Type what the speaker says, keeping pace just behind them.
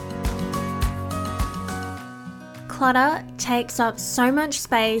Clutter takes up so much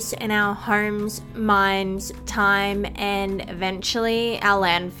space in our homes, minds, time, and eventually our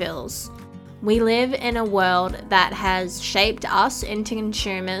landfills. We live in a world that has shaped us into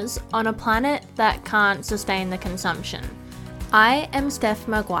consumers on a planet that can't sustain the consumption. I am Steph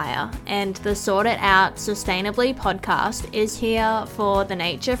Maguire, and the Sort It Out Sustainably podcast is here for the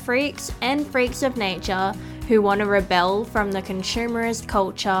nature freaks and freaks of nature who want to rebel from the consumerist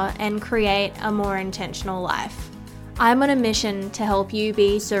culture and create a more intentional life. I'm on a mission to help you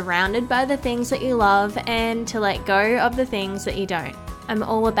be surrounded by the things that you love and to let go of the things that you don't. I'm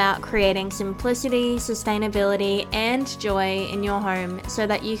all about creating simplicity, sustainability, and joy in your home so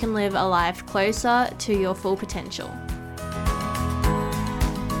that you can live a life closer to your full potential.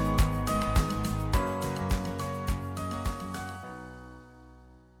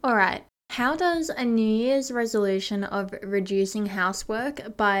 Alright, how does a New Year's resolution of reducing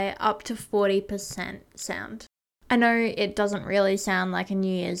housework by up to 40% sound? I know it doesn't really sound like a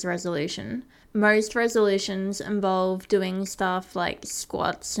New Year's resolution. Most resolutions involve doing stuff like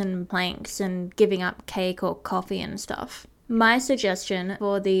squats and planks and giving up cake or coffee and stuff. My suggestion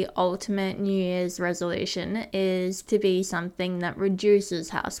for the ultimate New Year's resolution is to be something that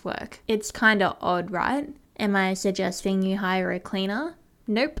reduces housework. It's kinda odd, right? Am I suggesting you hire a cleaner?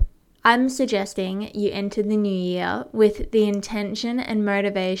 Nope. I'm suggesting you enter the new year with the intention and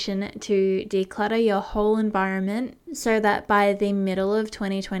motivation to declutter your whole environment so that by the middle of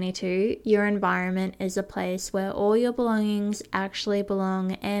 2022, your environment is a place where all your belongings actually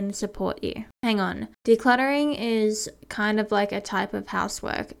belong and support you. Hang on, decluttering is kind of like a type of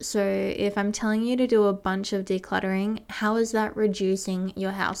housework. So if I'm telling you to do a bunch of decluttering, how is that reducing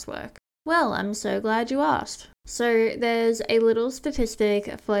your housework? Well, I'm so glad you asked. So there's a little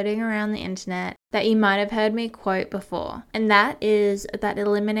statistic floating around the internet that you might have heard me quote before, and that is that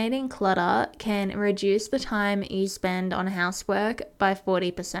eliminating clutter can reduce the time you spend on housework by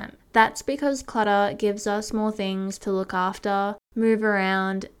 40%. That's because clutter gives us more things to look after, move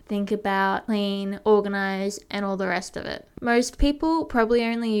around, think about, clean, organize, and all the rest of it. Most people probably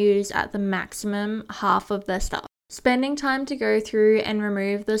only use at the maximum half of their stuff. Spending time to go through and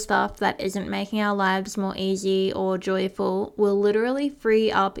remove the stuff that isn't making our lives more easy or joyful will literally free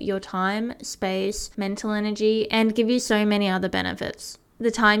up your time, space, mental energy, and give you so many other benefits.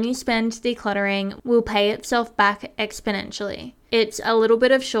 The time you spend decluttering will pay itself back exponentially. It's a little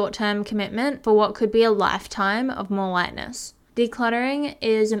bit of short-term commitment for what could be a lifetime of more lightness. Decluttering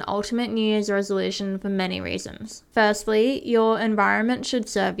is an ultimate New Year's resolution for many reasons. Firstly, your environment should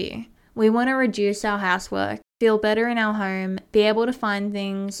serve you. We want to reduce our housework, feel better in our home, be able to find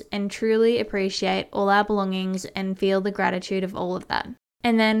things, and truly appreciate all our belongings and feel the gratitude of all of that.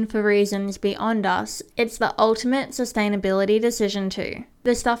 And then for reasons beyond us, it's the ultimate sustainability decision too.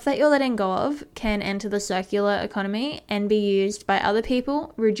 The stuff that you're letting go of can enter the circular economy and be used by other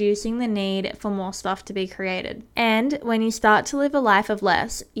people, reducing the need for more stuff to be created. And when you start to live a life of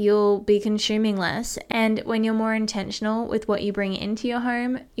less, you'll be consuming less. And when you're more intentional with what you bring into your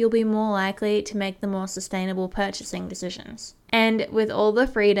home, you'll be more likely to make the more sustainable purchasing decisions. And with all the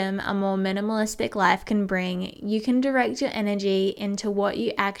freedom a more minimalistic life can bring, you can direct your energy into what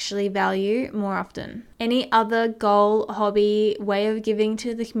you actually value more often. Any other goal, hobby, way of giving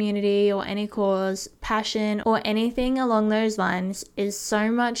to the community or any cause, passion, or anything along those lines is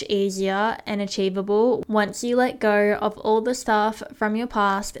so much easier and achievable once you let go of all the stuff from your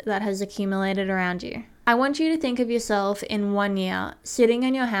past that has accumulated around you. I want you to think of yourself in 1 year, sitting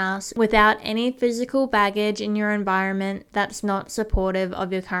in your house without any physical baggage in your environment that's not supportive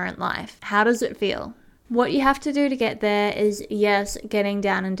of your current life. How does it feel? What you have to do to get there is, yes, getting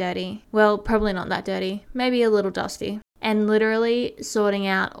down and dirty. Well, probably not that dirty, maybe a little dusty. And literally sorting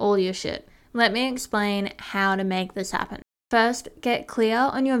out all your shit. Let me explain how to make this happen. First, get clear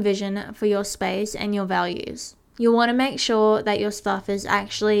on your vision for your space and your values. You'll want to make sure that your stuff is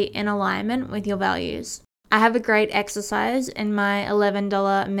actually in alignment with your values. I have a great exercise in my $11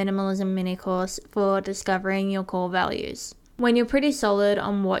 minimalism mini course for discovering your core values. When you're pretty solid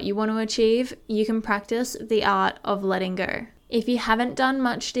on what you want to achieve, you can practice the art of letting go. If you haven't done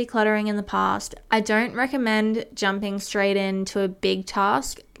much decluttering in the past, I don't recommend jumping straight into a big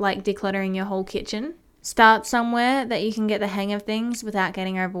task like decluttering your whole kitchen. Start somewhere that you can get the hang of things without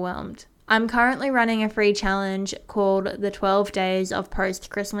getting overwhelmed. I'm currently running a free challenge called the 12 Days of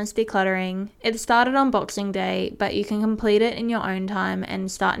Post-Christmas Decluttering. It started on Boxing Day, but you can complete it in your own time and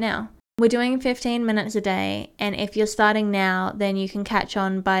start now. We're doing 15 minutes a day, and if you're starting now, then you can catch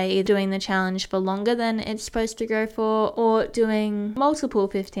on by either doing the challenge for longer than it's supposed to go for, or doing multiple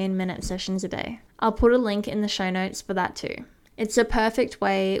 15-minute sessions a day. I'll put a link in the show notes for that too. It's a perfect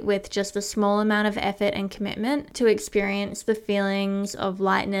way, with just a small amount of effort and commitment, to experience the feelings of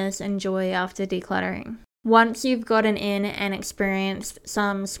lightness and joy after decluttering. Once you've gotten in and experienced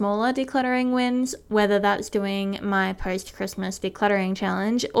some smaller decluttering wins, whether that's doing my post-Christmas decluttering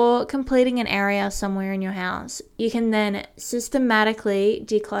challenge or completing an area somewhere in your house, you can then systematically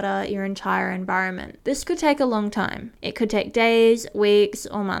declutter your entire environment. This could take a long time. It could take days, weeks,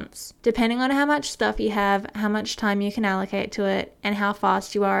 or months, depending on how much stuff you have, how much time you can allocate to it, and how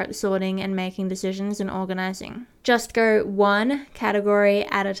fast you are at sorting and making decisions and organizing. Just go one category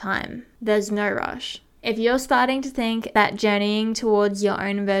at a time. There's no rush. If you're starting to think that journeying towards your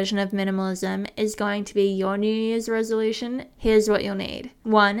own version of minimalism is going to be your New Year's resolution, here's what you'll need.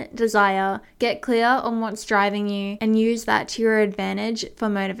 1. Desire. Get clear on what's driving you and use that to your advantage for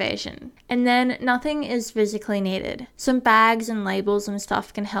motivation. And then nothing is physically needed. Some bags and labels and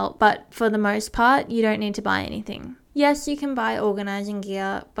stuff can help, but for the most part, you don't need to buy anything. Yes, you can buy organizing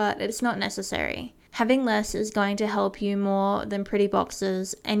gear, but it's not necessary. Having less is going to help you more than pretty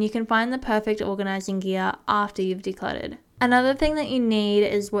boxes, and you can find the perfect organizing gear after you've decluttered. Another thing that you need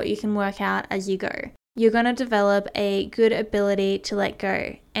is what you can work out as you go. You're going to develop a good ability to let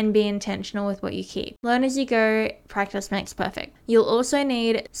go and be intentional with what you keep. Learn as you go, practice makes perfect. You'll also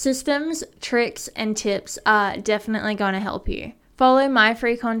need systems, tricks, and tips are definitely going to help you. Follow my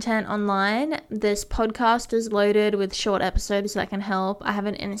free content online. This podcast is loaded with short episodes that can help. I have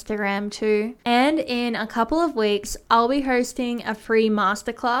an Instagram too. And in a couple of weeks, I'll be hosting a free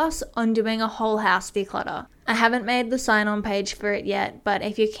masterclass on doing a whole house declutter. I haven't made the sign-on page for it yet, but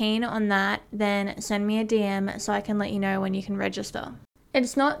if you're keen on that, then send me a DM so I can let you know when you can register.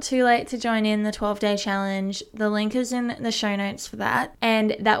 It's not too late to join in the 12-day challenge. The link is in the show notes for that.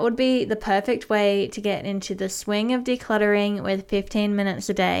 And that would be the perfect way to get into the swing of decluttering with 15 minutes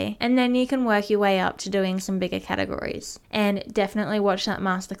a day. And then you can work your way up to doing some bigger categories. And definitely watch that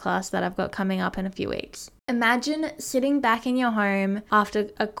masterclass that I've got coming up in a few weeks. Imagine sitting back in your home after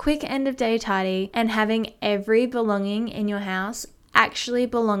a quick end of day tidy and having every belonging in your house actually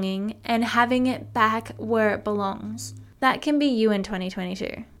belonging and having it back where it belongs. That can be you in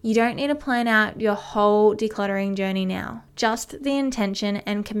 2022. You don't need to plan out your whole decluttering journey now. Just the intention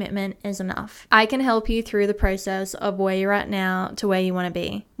and commitment is enough. I can help you through the process of where you're at now to where you want to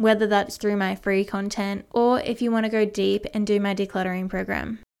be, whether that's through my free content or if you want to go deep and do my decluttering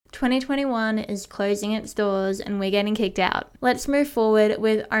program. 2021 is closing its doors and we're getting kicked out. Let's move forward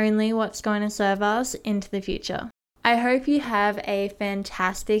with only what's going to serve us into the future. I hope you have a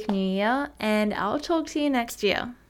fantastic new year and I'll talk to you next year.